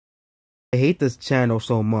I hate this channel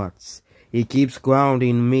so much. He keeps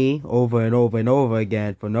grounding me over and over and over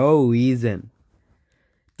again for no reason.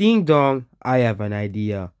 Ding dong, I have an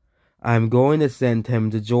idea. I'm going to send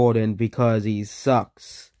him to Jordan because he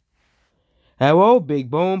sucks. Hello, Big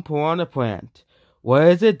Bone Piranha Plant. Where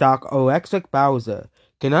is it, Doc Electric Bowser?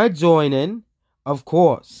 Can I join in? Of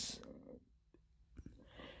course.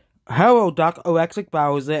 Hello, Doc Electric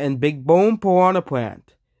Bowser and Big Bone Piranha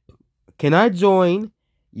Plant. Can I join?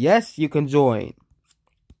 Yes, you can join.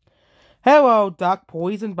 Hello, Doc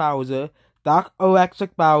Poison Bowser, Doc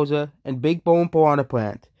Electric Bowser, and Big Bone Piranha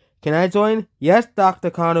Plant. Can I join? Yes, Dr.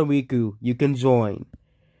 Kanomiku, you can join.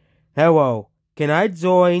 Hello, can I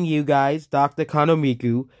join you guys, Dr.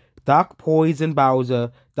 Kanomiku, Doc Poison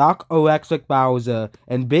Bowser, Doc Electric Bowser,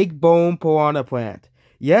 and Big Bone Piranha Plant?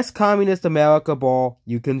 Yes, Communist America Ball,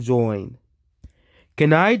 you can join.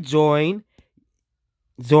 Can I join?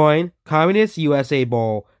 Join Communist USA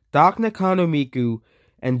Ball, Doc Nakanomiku,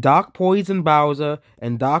 and Doc Poison Bowser,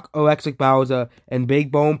 and Doc Electric Bowser, and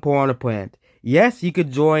Big Bone Piranha Plant. Yes, you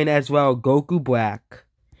could join as well, Goku Black.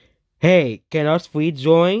 Hey, can us three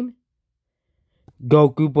join?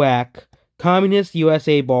 Goku Black, Communist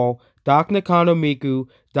USA Ball, Doc Nakanomiku,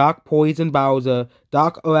 Doc Poison Bowser,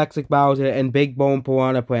 Doc Electric Bowser, and Big Bone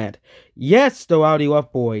Piranha Plant. Yes, the Rowdy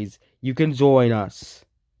Rough Boys, you can join us.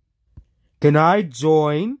 Can I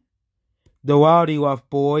join? The Rowdy Rough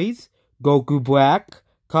Boys, Goku Black,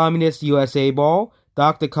 Communist USA Ball,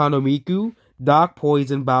 Dr. Kanomiku, Doc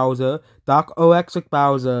Poison Bowser, Doc Electric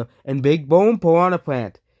Bowser, and Big Bone Piranha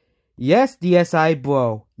Plant. Yes, DSI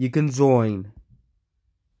Bro, you can join.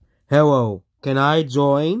 Hello, can I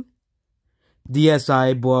join?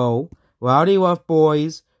 DSI Bro, Rowdy Rough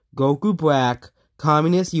Boys, Goku Black,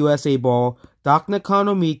 Communist USA Ball, Doc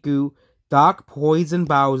Nakanomiku, Doc Poison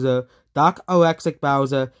Bowser, Doc Electric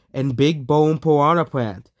Bowser, and Big Bone Piranha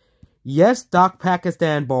Plant. Yes, Doc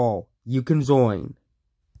Pakistan Ball, you can join.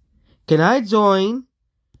 Can I join?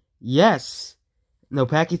 Yes. No,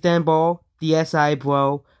 Pakistan Ball, DSI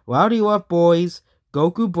Bro, Rowdy Rough Boys,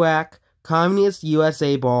 Goku Black, Communist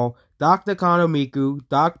USA Ball, Dr. Kanomiku,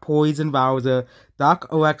 Doc Poison Bowser, Doc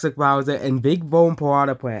Electric Bowser, and Big Bone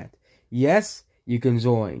Piranha Plant. Yes, you can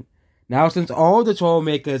join. Now, since all the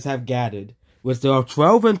troublemakers have gathered, which there are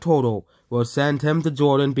 12 in total, we'll send him to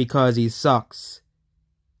Jordan because he sucks.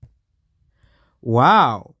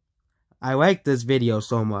 Wow, I like this video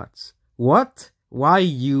so much. What? Why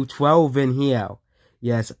you 12 in here?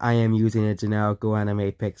 Yes, I am using a generic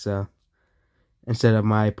anime picture instead of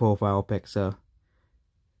my profile picture.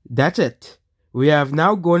 That's it. We are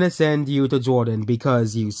now going to send you to Jordan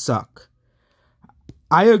because you suck.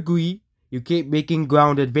 I agree, you keep making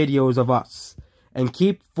grounded videos of us and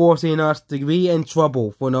keep forcing us to be in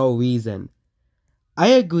trouble for no reason. I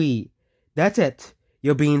agree. That's it.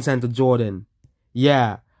 You're being sent to Jordan.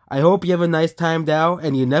 Yeah, I hope you have a nice time now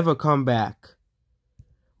and you never come back.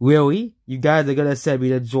 Really? You guys are gonna send me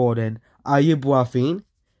to Jordan. Are you bluffing?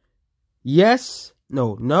 Yes?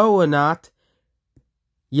 No, we're not.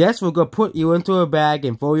 Yes, we're gonna put you into a bag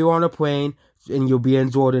and throw you on a plane and you'll be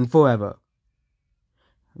in Jordan forever.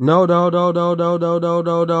 No.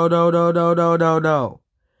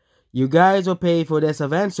 You guys will pay for this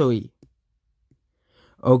eventually.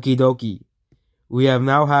 Okie dokie. We have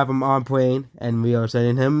now him on plane, and we are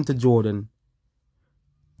sending him to Jordan.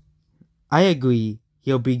 I agree.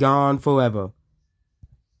 He'll be gone forever.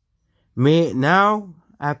 Now,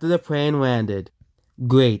 after the plane landed.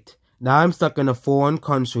 Great. Now I'm stuck in a foreign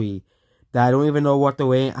country that I don't even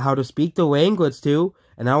know how to speak the language to,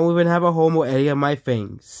 and I don't even have a home or any of my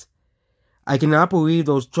things. I cannot believe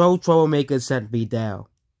those troublemakers sent me down.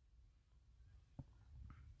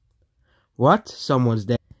 What? Someone's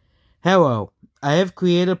dead. Hello. I have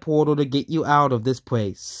created a portal to get you out of this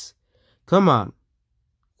place. Come on.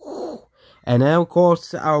 And then, of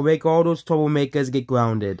course, I'll make all those troublemakers get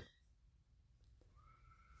grounded.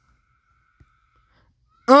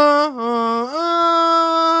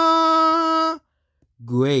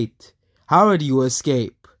 Great. How did you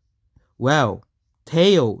escape? Well,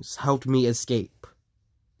 Tails helped me escape.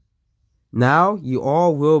 Now, you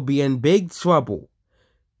all will be in big trouble.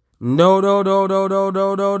 No.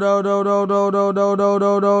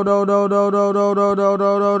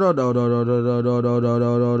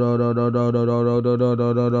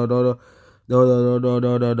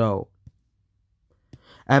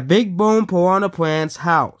 At Big Bone Piranha Plant's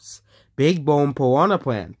house. Big Bone Piranha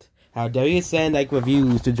Plant. How dare you send like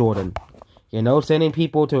reviews to Jordan? You know, sending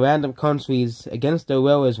people to random countries against their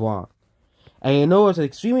will is wrong. And you know it's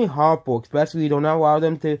extremely harmful, especially you don't allow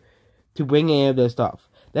them to bring any of their stuff.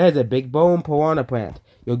 That is a Big Bone Piranha Plant.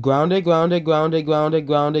 You're grounded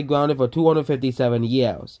for 257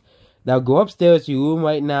 years. Now go upstairs to your room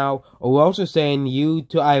right now, or we're also saying you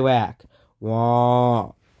to Iraq.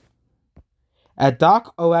 Wow. At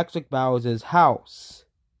Doc Electric Bowser's house.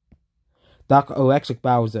 Doc Electric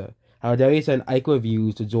Bowser. How dare you send Ike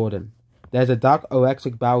reviews to Jordan? There's a Doc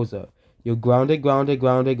Electric Bowser. You're grounded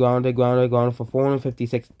for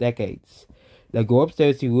 456 decades. Now go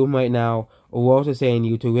upstairs to your room right now, or we're also saying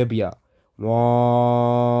you to Libya. Wow.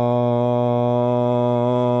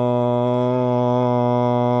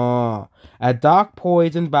 At Doc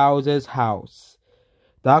Poison Bowser's house.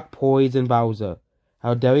 Doc Poison Bowser.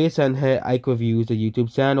 How dare you send her Ike reviews to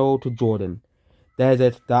YouTube channel to Jordan? There's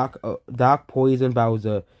it, Doc Poison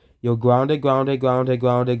Bowser. You're grounded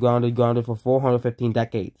for 415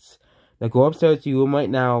 decades. Now go upstairs to your room right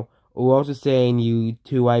now, or we're also saying you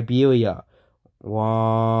to Iberia. Wow.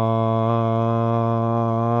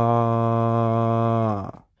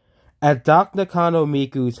 At Doc Nakano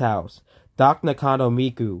Miku's house. Doc Nakano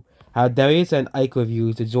Miku. How dare you send Ike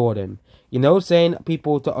reviews to Jordan? You know, saying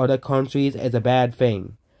people to other countries is a bad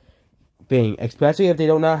thing. Especially if they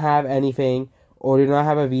do not have anything, or do not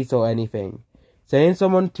have a visa or anything. Sending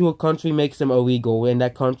someone to a country makes them illegal in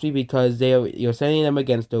that country because you're sending them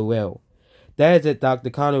against their will. That is it, Dr.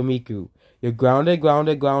 Kano Miku. You're grounded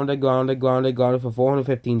for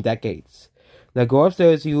 415 decades. Now go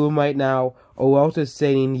upstairs to your room right now, or we're also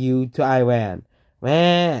sending you to Iran.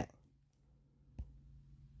 Meh.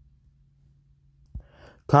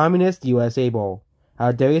 Communist USA Ball.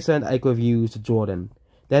 How dare you send Ike reviews to Jordan?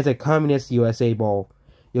 That's a Communist USA Ball.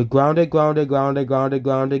 You're grounded for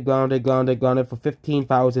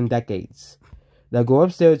 15,000 decades. Now go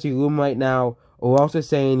upstairs to your room right now, or we're also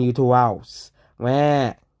saying you to Laos.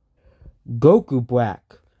 Meh. Goku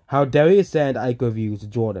Black. How dare you send Ike reviews to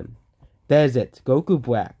Jordan? That's it, Goku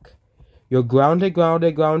Black. You're grounded for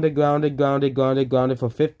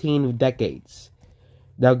 15 decades.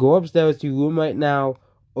 Now go upstairs to your room right now,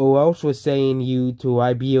 or else we're saying you to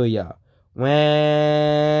Iberia. Wah.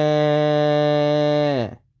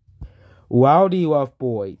 Rowdy Rough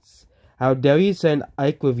Boys. How dare you send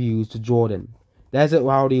Ike reviews to Jordan? That's it,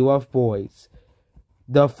 Rowdy Rough Boys.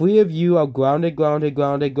 The three of you are grounded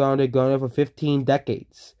for 15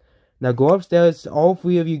 decades. Now go upstairs, all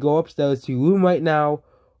three of you go upstairs to your room right now,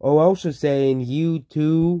 or else we're saying you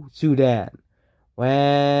to Sudan. Wah.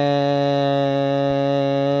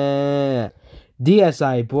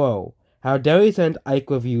 DSI Bro. How dare you send Ike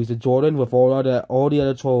reviews to Jordan with all the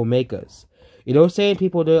other troublemakers? You know, saying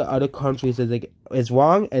people to other countries is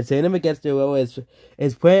wrong, and saying them against their will is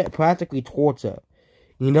practically torture.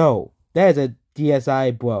 You know, that is a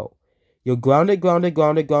DSI Bro. You're grounded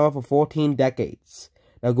for 14 decades.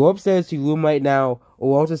 Now go upstairs to your room right now,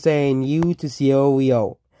 or also saying you to Sierra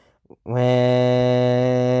Leone.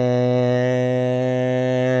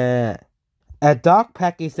 At Doc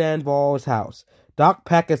Pakistan Ball's house. Doc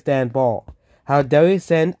Pakistan Ball. How dare you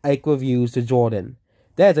send Ike reviews to Jordan?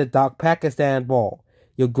 That's a Doc Pakistan Ball.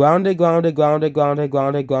 You're grounded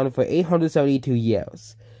for 872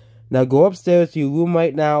 years. Now go upstairs to your room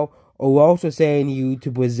right now, or we're also saying you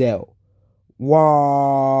to Brazil. Wow.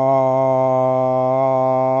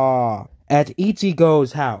 At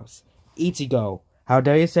Ichigo's house. Ichigo. How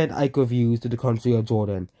dare you send Ike reviews to the country of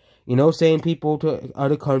Jordan? You know, saying people to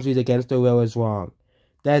other countries against their will is wrong.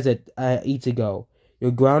 That's it, Ichigo.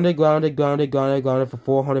 You're grounded for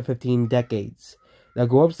 415 decades. Now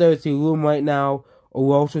go upstairs to your room right now, or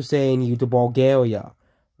we're also saying you to Bulgaria.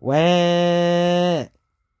 Wah.